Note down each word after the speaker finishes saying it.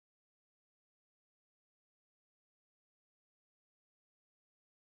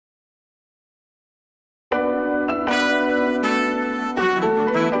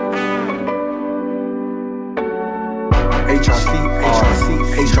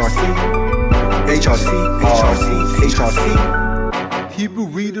HRC. Hebrew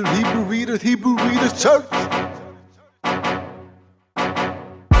Readers Church.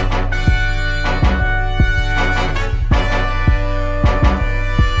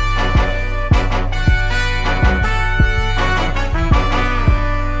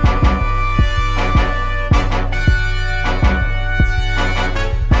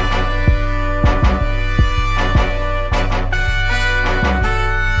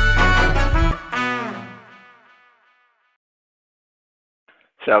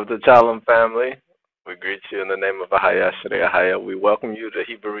 Shabbat Shalom, family. We greet you in the name of Ahaya Shrei Ahaya. We welcome you to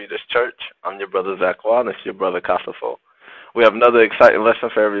Hebrewreaders Church. I'm your brother Zachwa, and it's your brother Kasafo. We have another exciting lesson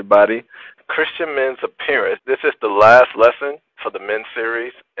for everybody. Christian men's appearance. This is the last lesson for the men's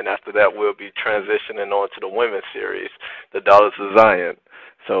series, and after that we'll be transitioning on to the women's series, the Daughters of Zion.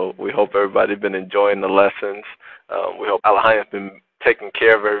 So we hope everybody's been enjoying the lessons. We hope Allah's been taking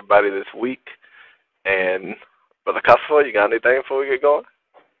care of everybody this week. And Brother Kasafo, you got anything before we get going?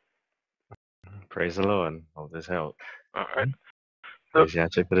 Praise the Lord. Hope this helped. All right. Praise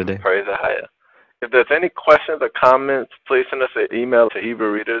Yache for the day. Praise Ahaya. If there's any questions or comments, please send us an email to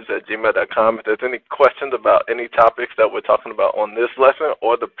Hebrewreaders@gmail.com. If there's any questions about any topics that we're talking about on this lesson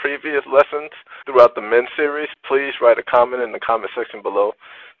or the previous lessons throughout the men's series, please write a comment in the comment section below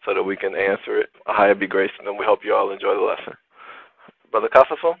so that we can answer it. Ahaya be gracious, and we hope you all enjoy the lesson. Brother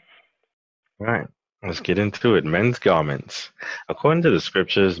Kasafo? All right. Let's get into it. Men's garments. According to the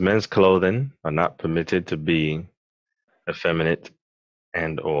scriptures, men's clothing are not permitted to be effeminate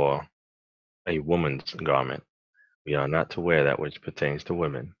and or a woman's garment. We are not to wear that which pertains to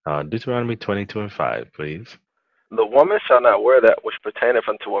women. Deuteronomy 22:5, please. The woman shall not wear that which pertaineth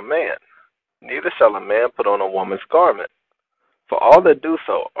unto a man, neither shall a man put on a woman's garment. For all that do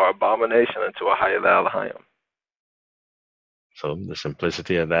so are abomination unto Ahaya the Elohim. So the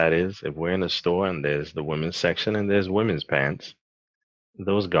simplicity of that is, if we're in a store and there's the women's section and there's women's pants,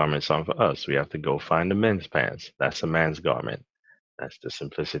 those garments aren't for us. We have to go find the men's pants. That's a man's garment. That's the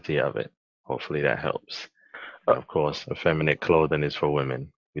simplicity of it. Hopefully that helps. And of course, effeminate clothing is for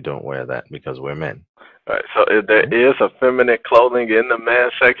women. We don't wear that because we're men. All right. So if there is effeminate clothing in the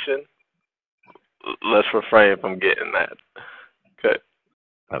men's section, let's refrain from getting that. Okay.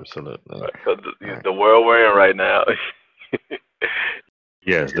 Absolutely. Because the world we're in right now.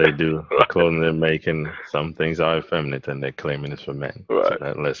 Yes, they do. The clothing they're making, some things are effeminate and they're claiming it's for men. Right. So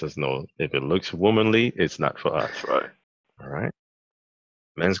that lets us know if it looks womanly, it's not for us. Right. All right.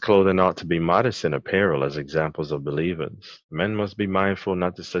 Men's clothing ought to be modest in apparel as examples of believers. Men must be mindful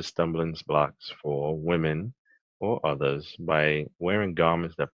not to set stumbling blocks for women or others by wearing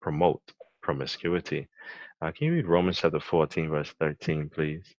garments that promote promiscuity. Can you read Romans chapter 14, verse 13,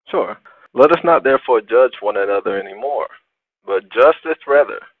 please? Sure. Let us not therefore judge one another anymore, but justice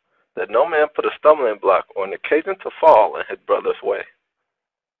rather, that no man put a stumbling block or an occasion to fall in his brother's way.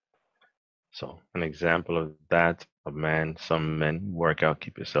 So an example of that, some men work out,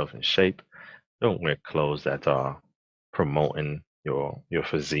 keep yourself in shape. Don't wear clothes that are promoting your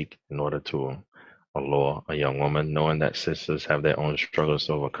physique in order to allure a young woman. Knowing that sisters have their own struggles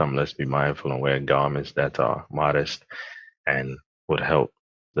to overcome, let's be mindful and wear garments that are modest and would help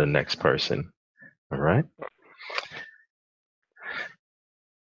the next person. All right?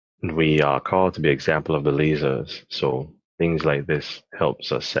 We are called to be example of believers, so things like this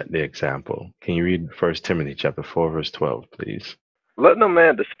helps us set the example. Can you read 1 Timothy chapter 4, verse 12, please? Let no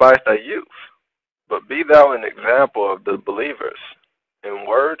man despise thy youth, but be thou an example of the believers, in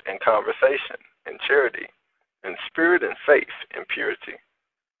word and conversation, in charity, in spirit and faith, in purity.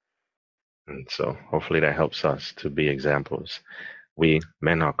 And so hopefully that helps us to be examples. We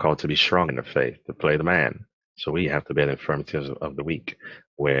men are called to be strong in the faith, to play the man. So we have to be the infirmities of the weak,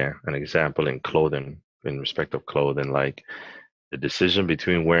 where an example in clothing, in respect of clothing, like the decision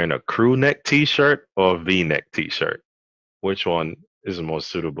between wearing a crew neck t-shirt or a V-neck t-shirt. Which one is more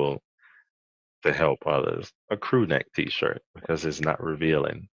suitable to help others? A crew neck t-shirt, because it's not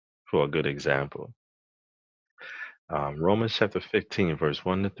revealing, for a good example. Romans chapter 15, verse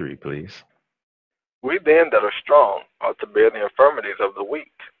 1 to 3, please. We then that are strong ought to bear the infirmities of the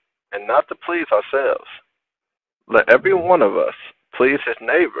weak, and not to please ourselves. Let every one of us please his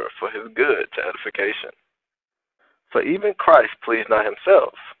neighbor for his good to edification. For even Christ pleased not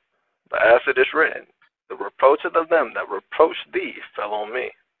himself, but as it is written, the reproaches of them that reproached thee fell on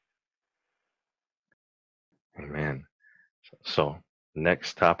me. Amen. So,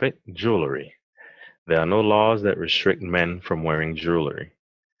 next topic, jewelry. There are no laws that restrict men from wearing jewelry.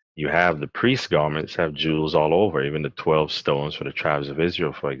 You have the priest garments have jewels all over, even the 12 stones for the tribes of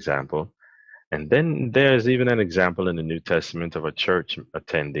Israel, for example. And then there's even an example in the New Testament of a church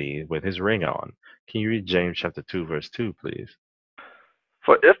attendee with his ring on. Can you read James chapter 2, verse 2, please?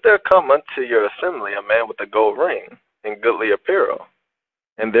 For if there come unto your assembly a man with a gold ring and goodly apparel,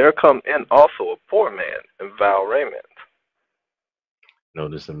 and there come in also a poor man in vile raiment.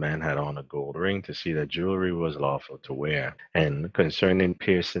 Notice the man had on a gold ring to see that jewelry was lawful to wear. And concerning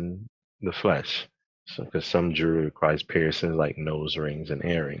piercing the flesh, so because some jewelry requires piercings like nose rings and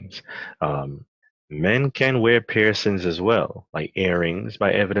earrings. Um, Men can wear piercings as well, like earrings,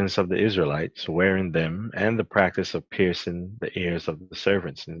 by evidence of the Israelites wearing them and the practice of piercing the ears of the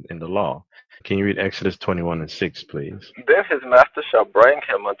servants in the law. Can you read Exodus 21 and 6, please? Then his master shall bring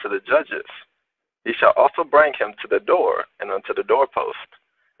him unto the judges. He shall also bring him to the door and unto the doorpost.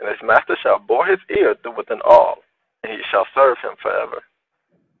 And his master shall bore his ear through with an awl, and he shall serve him forever.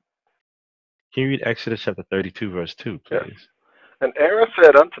 Can you read Exodus chapter 32, verse 2, please? Yes. And Aaron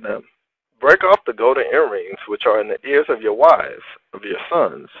said unto them, Break off the golden earrings which are in the ears of your wives, of your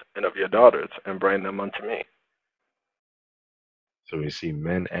sons, and of your daughters, and bring them unto me. So we see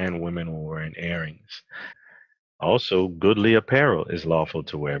men and women were wearing earrings. Also, goodly apparel is lawful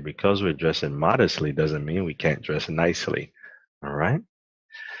to wear. Because we're dressing modestly doesn't mean we can't dress nicely. All right?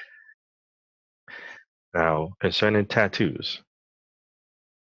 Now, concerning tattoos.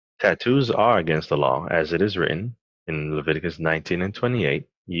 Tattoos are against the law, as it is written in Leviticus 19 and 28.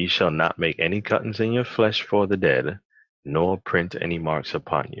 Ye shall not make any cuttings in your flesh for the dead, nor print any marks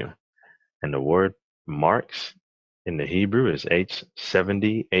upon you. And the word marks in the Hebrew is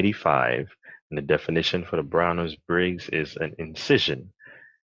H7085. And the definition for the Browners Briggs is an incision,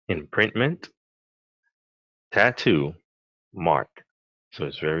 imprintment, tattoo, mark. So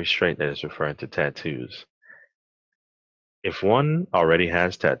it's very straight that it's referring to tattoos. If one already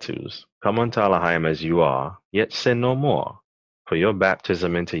has tattoos, come unto Elohim as you are, yet sin no more. For your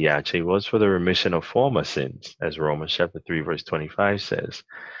baptism into Yache was for the remission of former sins, as Romans chapter 3, verse 25 says.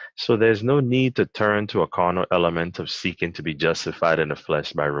 So there's no need to turn to a carnal element of seeking to be justified in the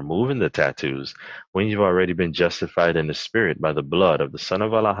flesh by removing the tattoos, when you've already been justified in the spirit by the blood of the Son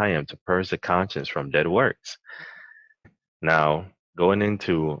of Elohim to purge the conscience from dead works. Now, going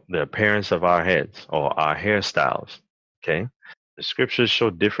into the appearance of our heads or our hairstyles, okay? The scriptures show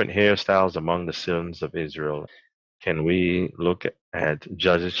different hairstyles among the sons of Israel. Can we look at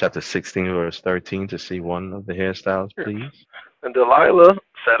Judges chapter 16, verse 13 to see one of the hairstyles, please? And Delilah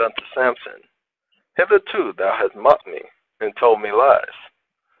said unto Samson, Hitherto thou hast mocked me, and told me lies.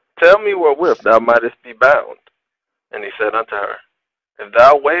 Tell me wherewith thou mightest be bound. And he said unto her, If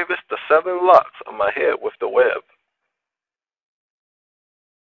thou wavest the 7 locks of my head with the web.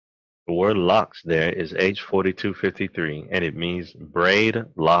 The word locks there is H4253, and it means braid,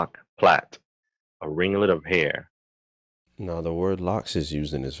 lock, plait, a ringlet of hair. Now, the word locks is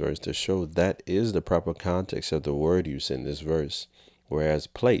used in this verse to show that is the proper context of the word use in this verse, whereas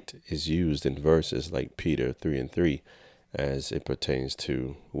plait is used in verses like Peter 3 and 3 as it pertains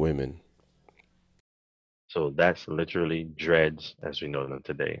to women. So that's literally dreads as we know them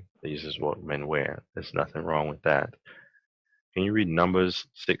today. This is what men wear. There's nothing wrong with that. Can you read Numbers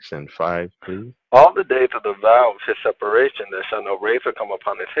 6 and 5, please? All the days of the vow of his separation there shall no razor come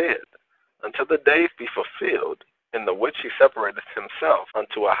upon his head, until the days be fulfilled, in the which he separated himself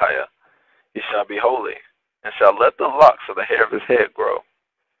unto Ahiah. He shall be holy, and shall let the locks of the hair of his head grow.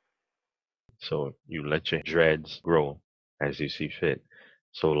 So you let your dreads grow as you see fit,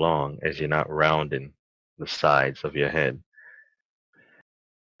 so long as you're not rounding the sides of your head.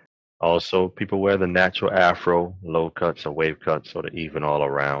 Also, people wear the natural afro, low cuts or wave cuts, or the even all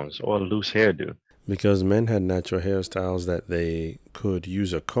arounds, or a loose hairdo. Because men had natural hairstyles that they could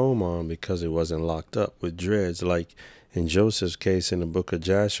use a comb on because it wasn't locked up with dreads, like in Joseph's case in the book of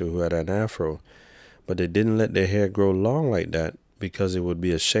Joshua, who had an afro. But they didn't let their hair grow long like that because it would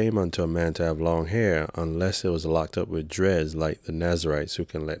be a shame unto a man to have long hair unless it was locked up with dreads, like the Nazarites who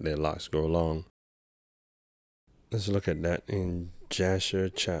can let their locks grow long. Let's look at that in Joshua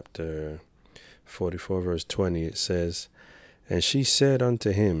chapter 44, verse 20. It says, And she said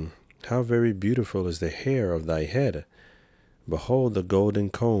unto him, How very beautiful is the hair of thy head! Behold the golden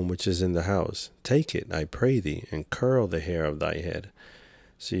comb which is in the house. Take it, I pray thee, and curl the hair of thy head.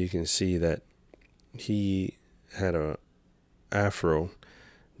 So you can see that he had a afro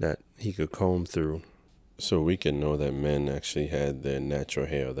that he could comb through. So we can know that men actually had their natural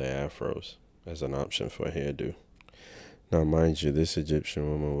hair, their afros, as an option for a hairdo. Now, mind you, this Egyptian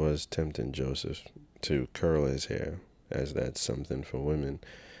woman was tempting Joseph to curl his hair, as that's something for women.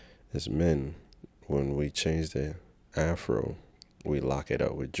 As men, when we change the afro, we lock it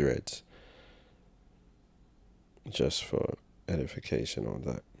up with dreads. Just for edification on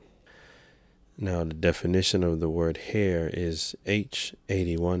that. Now, the definition of the word hair is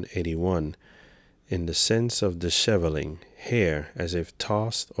H8181 in the sense of disheveling, hair as if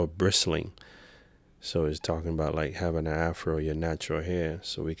tossed or bristling. So it's talking about like having an afro, your natural hair.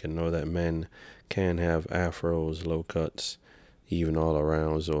 So we can know that men can have afros, low cuts, even all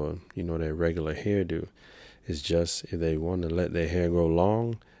arounds, or, their regular hairdo. It's just if they want to let their hair grow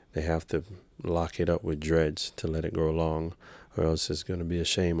long, they have to lock it up with dreads to let it grow long, or else it's going to be a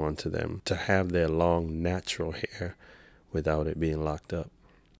shame onto them to have their long natural hair without it being locked up.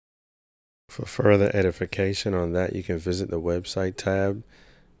 For further edification on that, you can visit the website tab.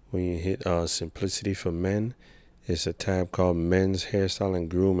 When you hit Simplicity for Men, it's a tab called Men's Hairstyle and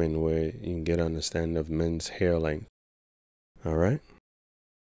Grooming, where you can get an understanding of men's hair length. All right?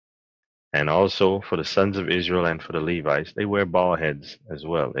 And also for the sons of Israel and for the Levites, they wear bald heads as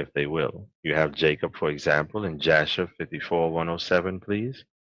well, if they will. You have Jacob, for example, in Jasher 54:107, please.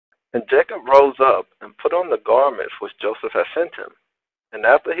 And Jacob rose up and put on the garments which Joseph had sent him. And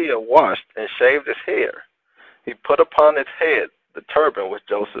after he had washed and shaved his hair, he put upon his head the turban which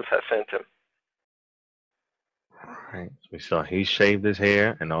Joseph had sent him. Right. So we saw he shaved his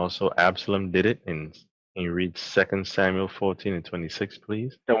hair, and also Absalom did it. And can you read 2 Samuel 14:26,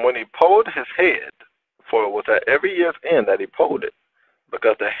 please? And when he polled his head, for it was at every year's end that he polled it,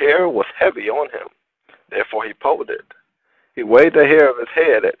 because the hair was heavy on him, therefore he polled it. He weighed the hair of his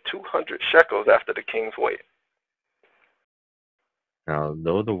head at 200 shekels after the king's weight. Now,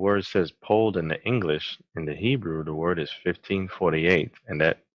 though the word says polled in the English, in the Hebrew, the word is 1548, and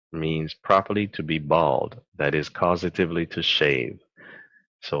that means properly to be bald, that is, causatively to shave.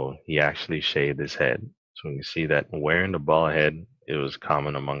 So he actually shaved his head. So you see that wearing the bald head, it was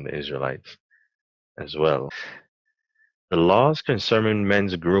common among the Israelites as well. The laws concerning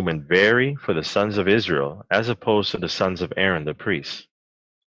men's grooming vary for the sons of Israel as opposed to the sons of Aaron the priest.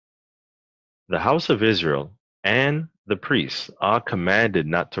 The house of Israel and the priests are commanded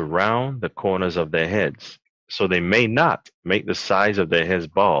not to round the corners of their heads, so they may not make the sides of their heads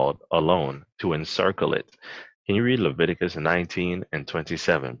bald alone to encircle it. Can you read Leviticus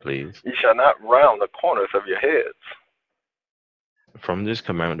 19:27, please? You shall not round the corners of your heads. From this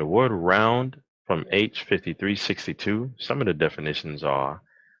commandment, the word round from H5362, some of the definitions are,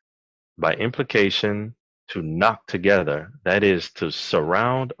 by implication, to knock together, that is, to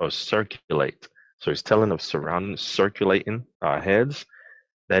surround or circulate. So he's telling of surrounding, circulating our heads,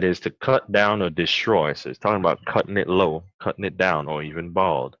 that is, to cut down or destroy. So he's talking about cutting it low, cutting it down, or even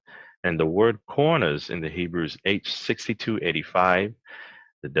bald. And the word corners in the Hebrew is H6285.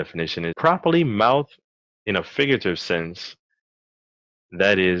 The definition is properly mouth in a figurative sense,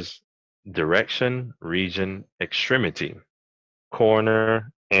 that is, direction, region, extremity,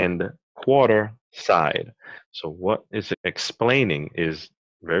 corner, and quarter side. So what is explaining is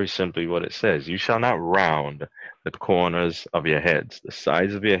very simply what it says. You shall not round the corners of your heads. The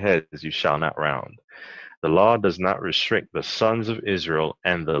sides of your heads you shall not round. The law does not restrict the sons of Israel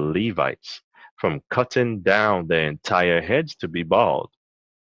and the Levites from cutting down their entire heads to be bald,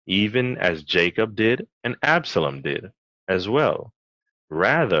 even as Jacob did and Absalom did as well.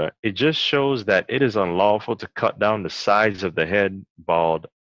 Rather, it just shows that it is unlawful to cut down the sides of the head bald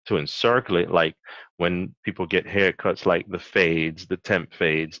to encircle it, like when people get haircuts like the fades, the temp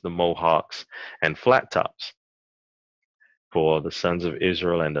fades, the mohawks, and flat tops. For the sons of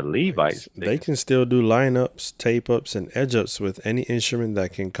Israel and the Levites, they can still do line-ups, tape-ups, and edge-ups with any instrument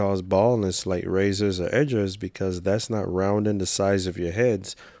that can cause baldness like razors or edgers, because that's not rounding the sides of your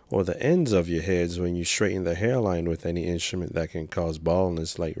heads or the ends of your heads when you straighten the hairline with any instrument that can cause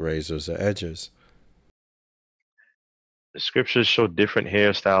baldness like razors or edgers. the scriptures show different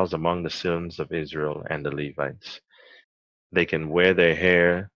hairstyles among the sons of Israel and the Levites. They can wear their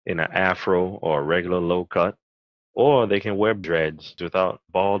hair in an afro or a regular low cut, or they can wear dreads without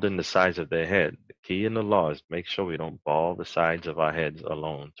balding the sides of their head. The key in the law is make sure we don't bald the sides of our heads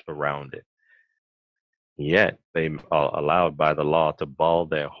alone to round it. Yet they are allowed by the law to bald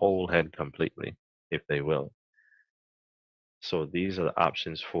their whole head completely, if they will. So these are the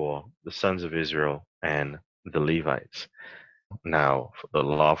options for the sons of Israel and the Levites. Now, for the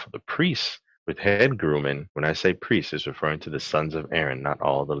law for the priests with head grooming, when I say priests, it's referring to the sons of Aaron, not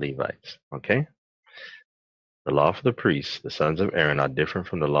all the Levites. Okay? The law for the priests, the sons of Aaron, are different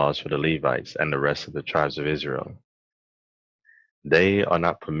from the laws for the Levites and the rest of the tribes of Israel. They are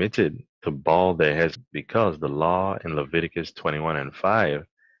not permitted to bald their heads because the law in Leviticus 21:5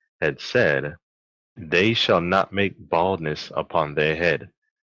 had said, they shall not make baldness upon their head.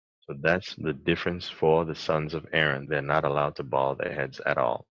 So that's the difference for the sons of Aaron. They're not allowed to bald their heads at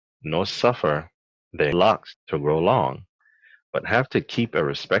all, nor suffer their locks to grow long. but have to keep a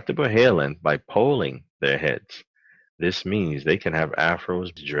respectable hair length by poling their heads. This means they can have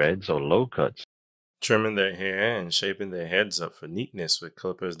afros, dreads, or low cuts, trimming their hair and shaping their heads up for neatness with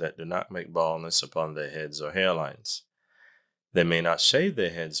clippers that do not make baldness upon their heads or hairlines. They may not shave their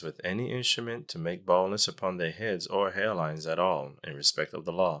heads with any instrument to make baldness upon their heads or hairlines at all in respect of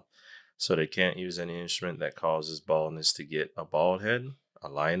the law. So they can't use any instrument that causes baldness to get a bald head, a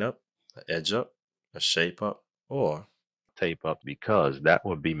line up, an edge up, a shape up, or tape up, because that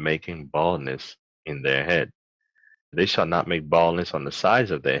would be making baldness in their head. They shall not make baldness on the sides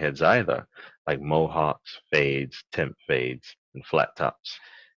of their heads either, like mohawks, fades, temp fades, and flat tops.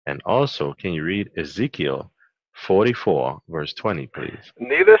 And also, can you read Ezekiel 44, verse 20, please?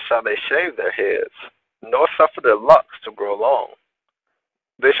 Neither shall they shave their heads, nor suffer their locks to grow long.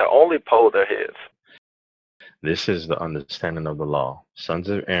 They shall only poll their heads. This is the understanding of the law. Sons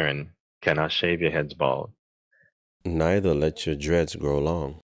of Aaron cannot shave your heads bald. neither let your dreads grow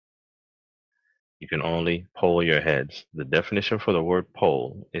long. You can only poll your heads. The definition for the word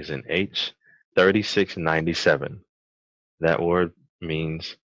poll is in H 3697. That word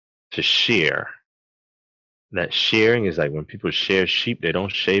means to shear. That shearing is like when people shear sheep, they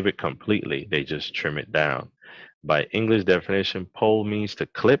don't shave it completely, they just trim it down. By English definition, poll means to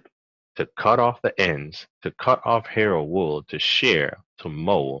clip, to cut off the ends, to cut off hair or wool, to shear, to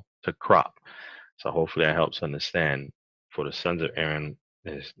mow, to crop. So hopefully that helps understand. For the sons of Aaron,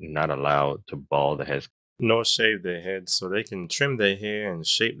 is not allowed to bald the heads, Nor shave their heads, so they can trim their hair and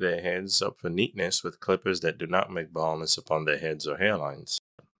shape their heads up for neatness with clippers that do not make baldness upon their heads or hairlines.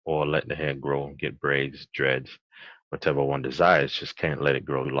 or let the hair grow, get braids, dreads, whatever one desires, just can't let it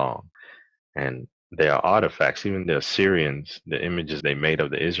grow long. And there are artifacts, even the Assyrians, the images they made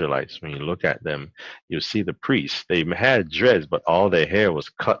of the Israelites, when you look at them, you'll see the priests. They had dreads, but all their hair was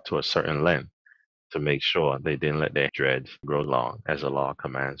cut to a certain length to make sure they didn't let their dreads grow long, as the law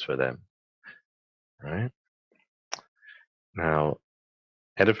commands for them. All right? Now,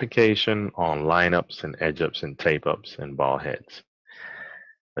 edification on lineups and edge ups and tape ups and bald heads.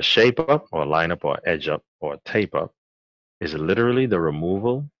 A shape up or line up or edge up or tape up is literally the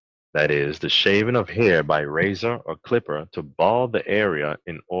removal, that is, the shaving of hair by razor or clipper to bald the area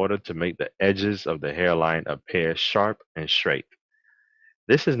in order to make the edges of the hairline appear sharp and straight.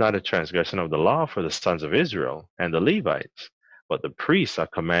 This is not a transgression of the law for the sons of Israel and the Levites, but the priests are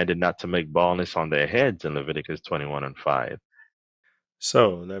commanded not to make baldness on their heads in Leviticus 21 and 5.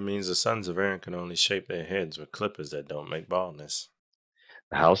 So that means the sons of Aaron can only shape their heads with clippers that don't make baldness.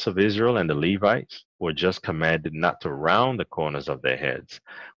 The house of Israel and the Levites were just commanded not to round the corners of their heads,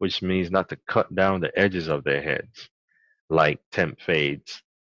 which means not to cut down the edges of their heads, like temp fades.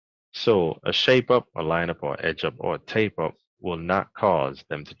 So a shape up, a line up, or edge up, or a tape up will not cause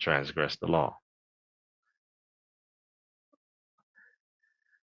them to transgress the law.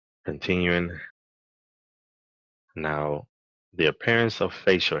 Continuing now, the appearance of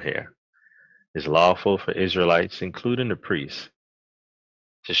facial hair is lawful for Israelites, including the priests,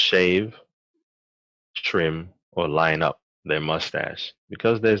 to shave, trim, or line up their mustache,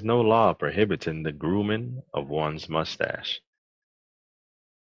 because there's no law prohibiting the grooming of one's mustache.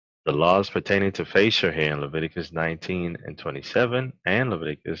 The laws pertaining to facial hair in Leviticus 19 and 27 and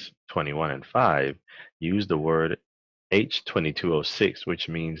Leviticus 21 and 5 use the word H2206, which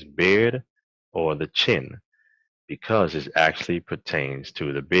means beard or the chin, because it actually pertains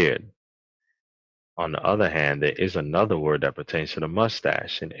to the beard. On the other hand, there is another word that pertains to the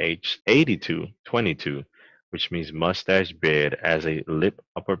mustache in H8222, which means mustache beard as a lip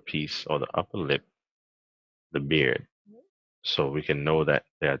upper piece or the upper lip, the beard. So we can know that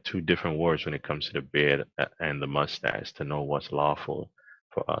there are two different words when it comes to the beard and the mustache to know what's lawful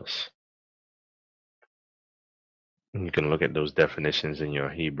for us. And you can look at those definitions in your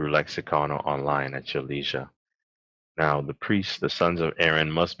Hebrew lexicon or online at your leisure. Now, the priests, the sons of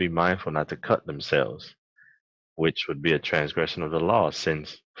Aaron, must be mindful not to cut themselves, which would be a transgression of the law,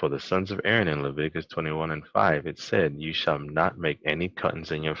 since for the sons of Aaron in Leviticus 21 and 5, it said, "You shall not make any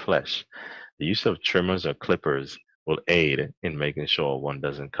cuttings in your flesh." The use of trimmers or clippers will aid in making sure one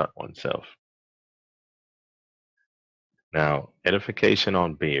doesn't cut oneself. Now, edification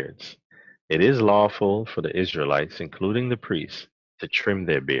on beards. It is lawful for the Israelites, including the priests, to trim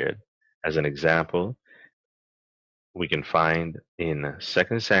their beard. As an example, we can find in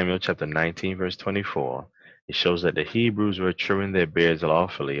 2 Samuel chapter 19, verse 24, it shows that the Hebrews were trimming their beards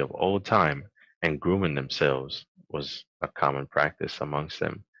lawfully of old time, and grooming themselves was a common practice amongst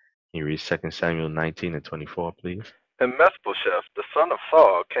them. Can you read 2 Samuel 19 and 24, please? And Mephibosheth, the son of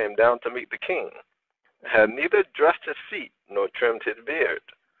Saul, came down to meet the king, had neither dressed his feet, nor trimmed his beard,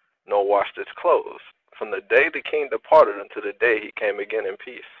 nor washed his clothes. from the day the king departed until the day he came again in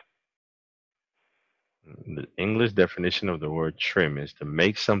peace. The English definition of the word trim is to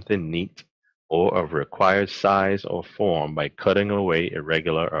make something neat or of required size or form by cutting away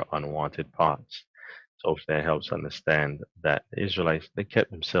irregular or unwanted parts. So hopefully that helps understand that the Israelites, they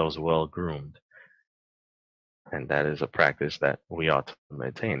kept themselves well groomed. And that is a practice that we ought to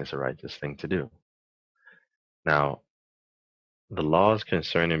maintain. It's a righteous thing to do. Now, the laws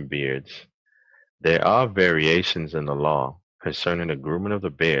concerning beards. There are variations in the law concerning the grooming of the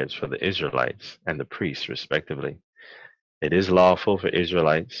beards for the Israelites and the priests, respectively. It is lawful for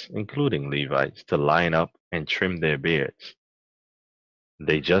Israelites, including Levites, to line up and trim their beards.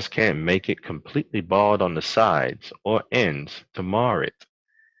 They just can't make it completely bald on the sides or ends to mar it.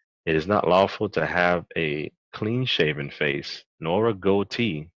 It is not lawful to have a clean-shaven face, nor a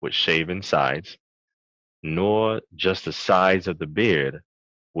goatee with shaven sides, nor just the sides of the beard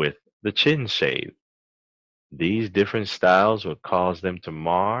with the chin shaved. These different styles would cause them to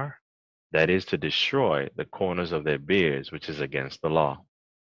mar, that is, to destroy the corners of their beards, which is against the law.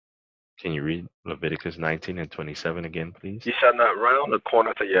 Can you read Leviticus 19 and 27 again, please? Ye shall not round the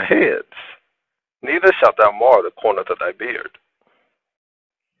corners of your heads, neither shalt thou mar the corners of thy beard.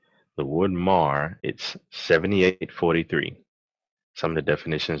 The word mar, it's 7843. Some of the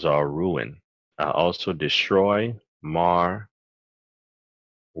definitions are ruin, also destroy, mar,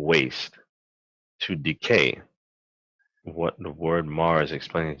 waste, to decay. What the word mar is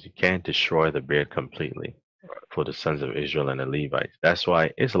explaining is you can't destroy the beard completely for the sons of Israel and the Levites. That's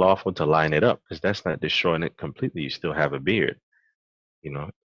why it's lawful to line it up, because that's not destroying it completely. You still have a beard. You know,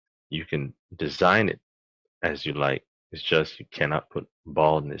 you can design it as you like. It's just you cannot put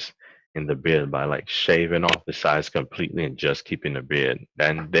baldness in the beard by like shaving off the sides completely and just keeping the beard.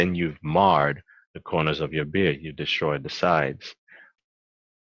 And then you've marred the corners of your beard. You've destroyed the sides.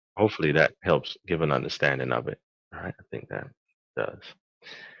 Hopefully that helps give an understanding of it. All right, I think that does.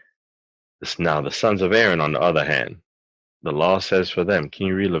 Now, the sons of Aaron, on the other hand, the law says for them, can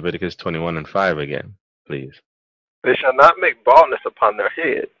you read Leviticus 21 and 5 again, please? They shall not make baldness upon their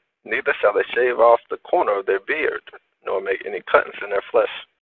head, neither shall they shave off the corner of their beard, nor make any cuttings in their flesh.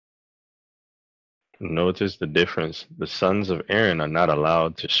 Notice the difference. The sons of Aaron are not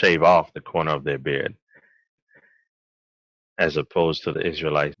allowed to shave off the corner of their beard, as opposed to the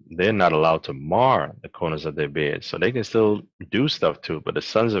Israelites. They're not allowed to mar the corners of their beard. So they can still do stuff too, but the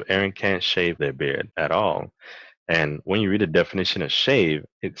sons of Aaron can't shave their beard at all. And when you read the definition of shave,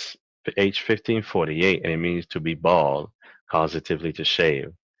 it's H1548, and it means to be bald, causatively to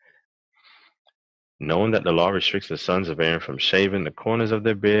shave. Knowing that the law restricts the sons of Aaron from shaving the corners of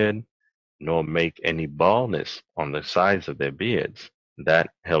their beard, nor make any baldness on the sides of their beards, that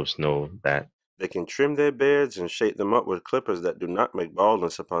helps know that they can trim their beards and shape them up with clippers that do not make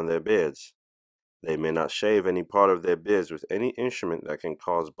baldness upon their beards. They may not shave any part of their beards with any instrument that can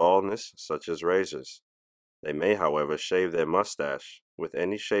cause baldness, such as razors. They may, however, shave their mustache with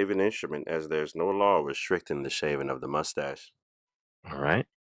any shaving instrument, as there is no law restricting the shaving of the mustache. All right.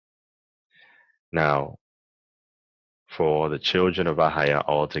 Now, for the children of Ahaya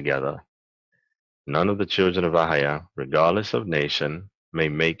altogether, none of the children of Ahaya, regardless of nation, may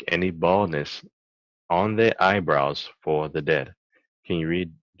make any baldness on their eyebrows for the dead. Can you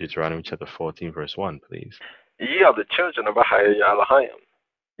read Deuteronomy chapter 14, verse 1, please? Ye are the children of Ahaya Yalahayim.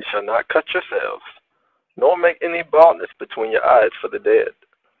 Ye shall not cut yourselves, nor make any baldness between your eyes for the dead.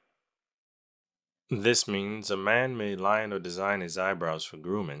 This means a man may line or design his eyebrows for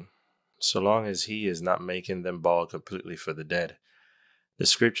grooming, so long as he is not making them bald completely for the dead. The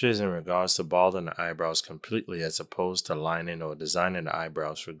scriptures in regards to balding the eyebrows completely as opposed to lining or designing the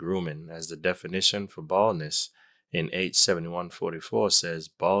eyebrows for grooming, as the definition for baldness in H7144 says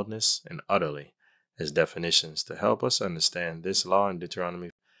baldness and utterly as definitions. To help us understand this law in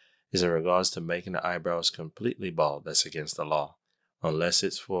Deuteronomy is in regards to making the eyebrows completely bald. That's against the law, unless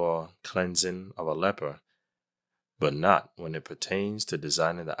it's for cleansing of a leper, but not when it pertains to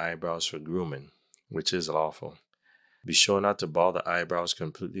designing the eyebrows for grooming, which is lawful. Be sure not to bald the eyebrows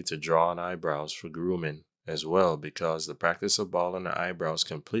completely to draw on eyebrows for grooming as well, because the practice of balding the eyebrows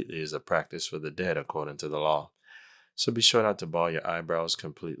completely is a practice for the dead according to the law. So be sure not to bald your eyebrows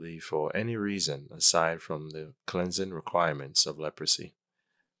completely for any reason aside from the cleansing requirements of leprosy.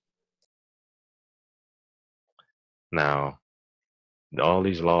 Now, all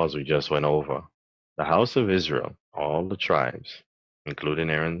these laws we just went over, the house of Israel, all the tribes,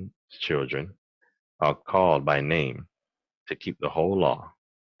 including Aaron's children, are called by name to keep the whole law.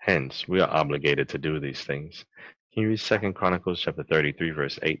 Hence, we are obligated to do these things. Can you read 2 Chronicles chapter 33,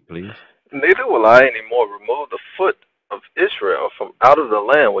 verse 8, please? Neither will I any more remove the foot of Israel from out of the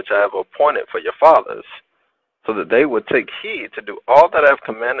land which I have appointed for your fathers, so that they would take heed to do all that I have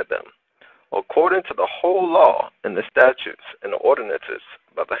commanded them, according to the whole law and the statutes and the ordinances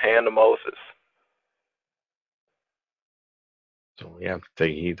by the hand of Moses. So we have to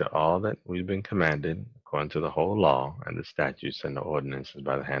take heed to all that we've been commanded according to the whole law and the statutes and the ordinances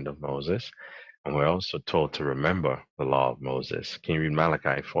by the hand of Moses. And we're also told to remember the law of Moses. Can you read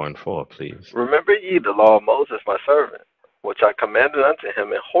Malachi 4:4, please? Remember ye the law of Moses my servant, which I commanded unto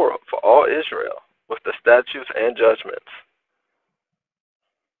him in Horeb for all Israel, with the statutes and judgments.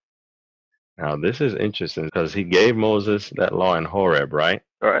 Now this is interesting because he gave Moses that law in Horeb, right?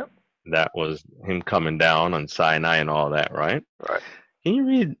 Right. That was him coming down on Sinai and all that, right? Right. Can you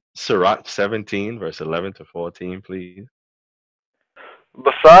read Sirach 17, verse 11 to 14, please?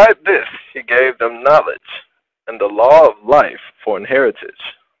 Beside this he gave them knowledge, and the law of life for an heritage.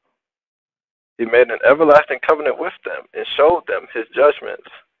 He made an everlasting covenant with them, and showed them his judgments.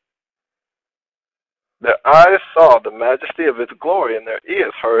 Their eyes saw the majesty of his glory, and their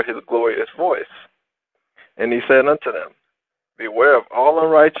ears heard his glorious voice. And he said unto them, Beware of all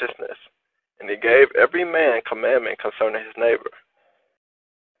unrighteousness. And he gave every man commandment concerning his neighbor.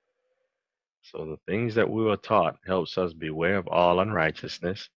 So the things that we were taught helps us beware of all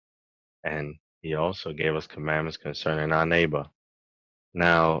unrighteousness. And he also gave us commandments concerning our neighbor.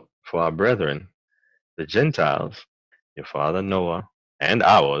 Now, for our brethren, the Gentiles, your father Noah, and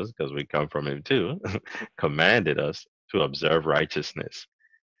ours, because we come from him too, commanded us to observe righteousness.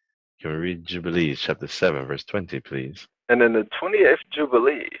 Can we read Jubilees chapter 7, verse 20, please? And in the 28th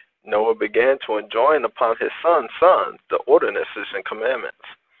Jubilee, Noah began to enjoin upon his sons' sons the ordinances and commandments,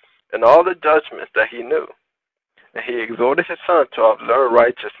 and all the judgments that he knew. And he exhorted his sons to observe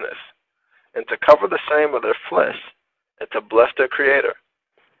righteousness, and to cover the shame of their flesh, and to bless their Creator,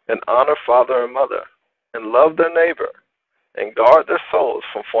 and honor father and mother, and love their neighbor, and guard their souls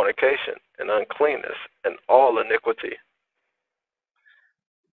from fornication and uncleanness and all iniquity.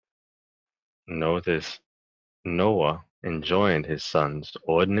 Notice Noah enjoined his sons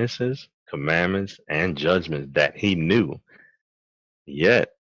ordinances, commandments, and judgments that he knew.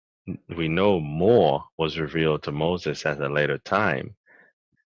 Yet we know more was revealed to Moses at a later time.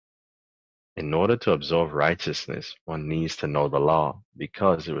 In order to observe righteousness, one needs to know the law,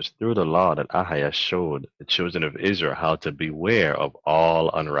 because it was through the law that Ahaya showed the children of Israel how to beware of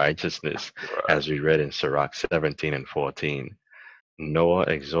all unrighteousness, as we read in Sirach 17 and 14. Noah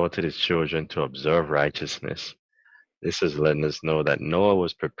exhorted his children to observe righteousness. This is letting us know that Noah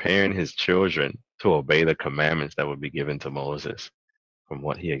was preparing his children to obey the commandments that would be given to Moses from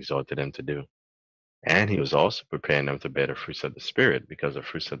what he exhorted them to do. And he was also preparing them to bear the fruits of the Spirit, because the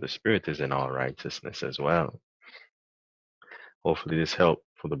fruits of the Spirit is in all righteousness as well. Hopefully this helped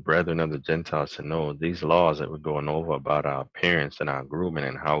for the brethren of the Gentiles to know these laws that we're going over about our appearance and our grooming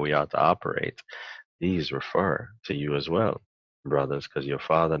and how we ought to operate. These refer to you as well, brothers, because your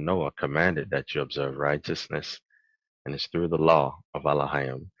father Noah commanded that you observe righteousness. And it's through the law of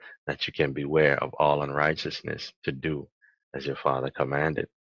Elohim that you can beware of all unrighteousness to do as your father commanded.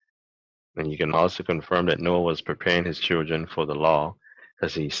 And you can also confirm that Noah was preparing his children for the law,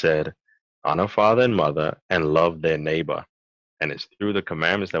 because he said, honor father and mother and love their neighbor. And it's through the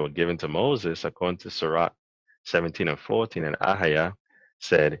commandments that were given to Moses, according to Sirach 17 and 14, and Ahaya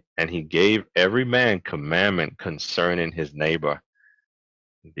said, and he gave every man commandment concerning his neighbor.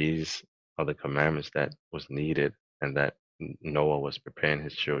 These are the commandments that was needed and that Noah was preparing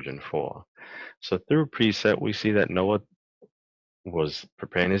his children for. So through precept, we see that Noah was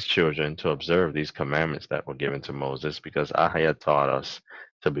preparing his children to observe these commandments that were given to Moses, because Ahaya taught us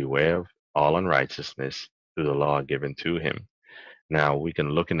to beware of all unrighteousness through the law given to him. Now we can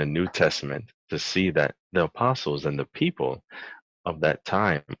look in the New Testament to see that the apostles and the people of that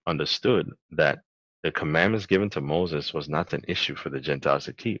time understood that the commandments given to Moses was not an issue for the Gentiles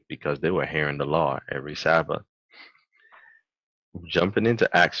to keep, because they were hearing the law every Sabbath. Jumping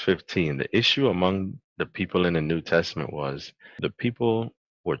into Acts 15, the issue among the people in the New Testament was the people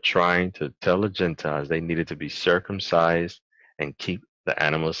were trying to tell the Gentiles they needed to be circumcised and keep the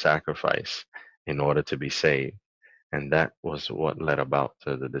animal sacrifice in order to be saved. And that was what led about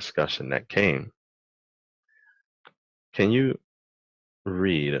to the discussion that came. Can you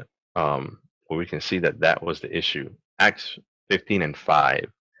read where we can see that that was the issue? Acts 15 and 5,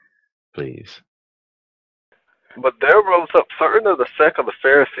 please. But there rose up certain of the sect of the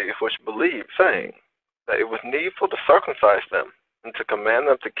Pharisees which believed, saying that it was needful to circumcise them, and to command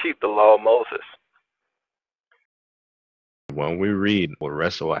them to keep the law of Moses. When we read the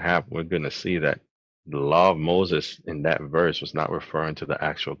rest of what happened, we're going to see that the law of Moses in that verse was not referring to the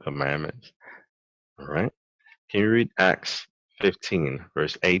actual commandments. All right? Can you read Acts 15,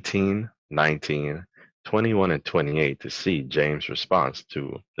 verse 18, 19, 21, and 28 to see James' response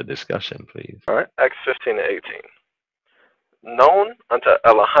to the discussion, please? All right, Acts 15 and 18. Known unto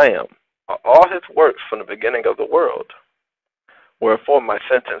Elohim are all his works from the beginning of the world. Wherefore my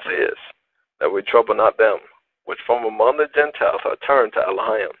sentence is, that we trouble not them, which from among the Gentiles are turned to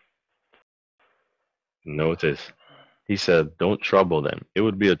Elohim. Notice, he said, don't trouble them. It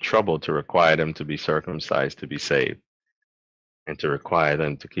would be a trouble to require them to be circumcised to be saved, and to require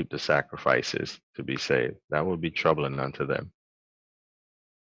them to keep the sacrifices to be saved. That would be troubling unto them.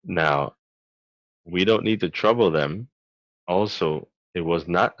 Now, we don't need to trouble them. Also, it was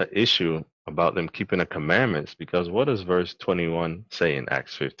not an issue about them keeping the commandments, because what does verse 21 say in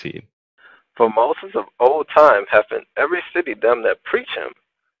Acts 15? For Moses of old time hath in every city them that preach him,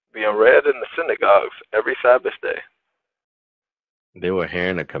 being read in the synagogues every Sabbath day. They were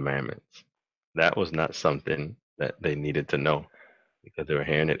hearing the commandments. That was not something that they needed to know, because they were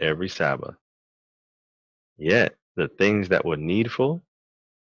hearing it every Sabbath. Yet, the things that were needful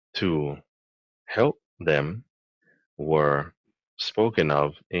to help them were spoken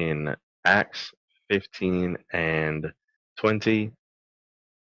of in Acts 15 and 28,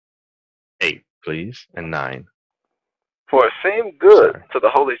 please, and 9. For it seemed good to the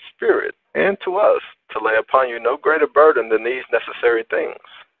Holy Spirit and to us to lay upon you no greater burden than these necessary things,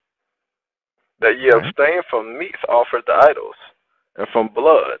 that ye abstain from meats offered to idols, and from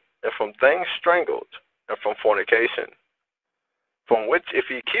blood, and from things strangled, and from fornication, from which if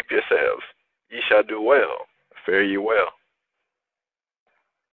ye keep yourselves, ye shall do well, fare ye well.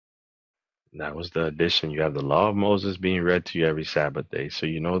 That was the addition. You have the law of Moses being read to you every Sabbath day, so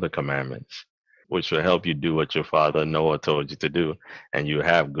you know the commandments, which will help you do what your father Noah told you to do, and you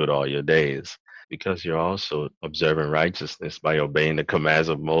have good all your days, because you're also observing righteousness by obeying the commands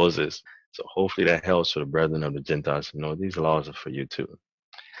of Moses. So hopefully that helps for the brethren of the Gentiles to know these laws are for you too.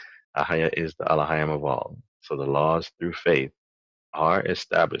 Ahaya is the Elohim of all. So the laws through faith are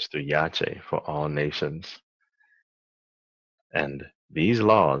established through Yache for all nations. And these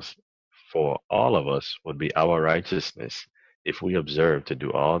laws for all of us would be our righteousness if we observe to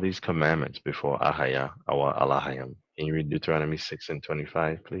do all these commandments before Ahaya, our Elohim. Can you read Deuteronomy 6 and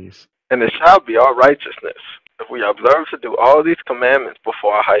 25, please? And it shall be our righteousness, if we observe to do all these commandments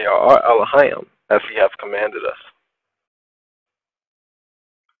before Ahaya, our Elohim, as he hath commanded us.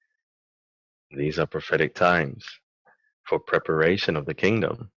 These are prophetic times for preparation of the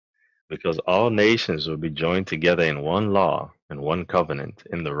kingdom, because all nations will be joined together in one law and one covenant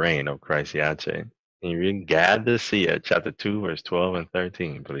in the reign of Christ Yache. Can you read Gad the seer, chapter 2, verse 12 and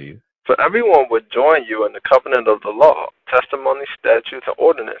 13, please? For everyone would join you in the covenant of the law, testimonies, statutes, and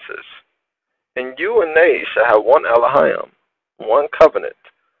ordinances. And you and they shall have one Elohim, one covenant,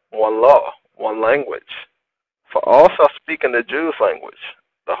 one law, one language. For all shall speak in the Jews' language,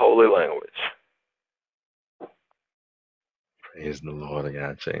 the holy language. Praise the Lord,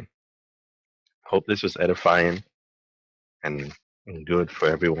 Yache. Hope this was edifying and good for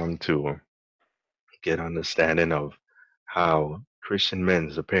everyone to get understanding of how Christian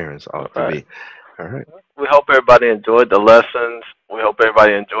men's appearance ought to be. All right. We hope everybody enjoyed the lessons. We hope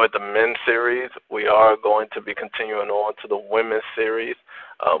everybody enjoyed the men's series. We are going to be continuing on to the women's series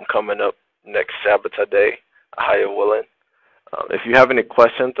coming up next Sabbath day, Ahaya willing. If you have any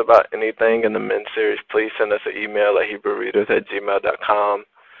questions about anything in the men's series, please send us an email at Hebrewreaders@gmail.com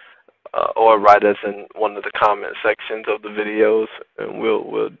or write us in one of the comment sections of the videos, and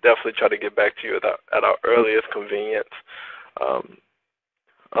we'll definitely try to get back to you at our earliest convenience.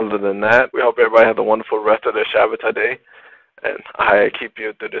 Other than that, we hope everybody has a wonderful rest of their Shabbat day, and I keep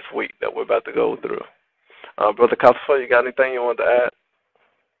you through this week that we're about to go through. Brother Kosofo, you got anything you want to add?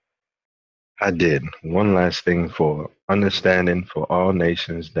 I did. One last thing for understanding for all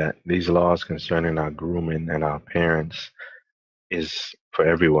nations that these laws concerning our grooming and our parents is for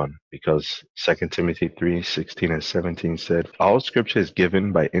everyone, because 2 Timothy 3:16 and 17 said, all scripture is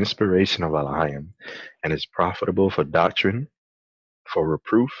given by inspiration of Elohim and is profitable for doctrine, for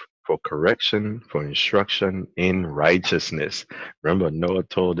reproof, for correction, for instruction in righteousness. Remember, Noah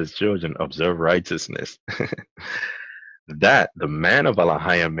told his children, observe righteousness. That the man of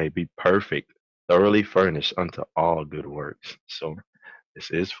Elohim may be perfect, thoroughly furnished unto all good works. So this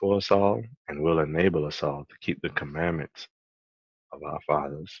is for us all and will enable us all to keep the commandments of our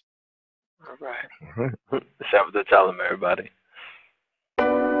fathers. All right. Shabbat shalom, everybody.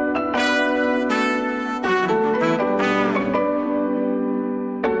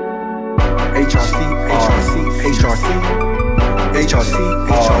 HRC,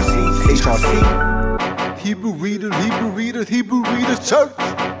 Hebrew Readers, Church.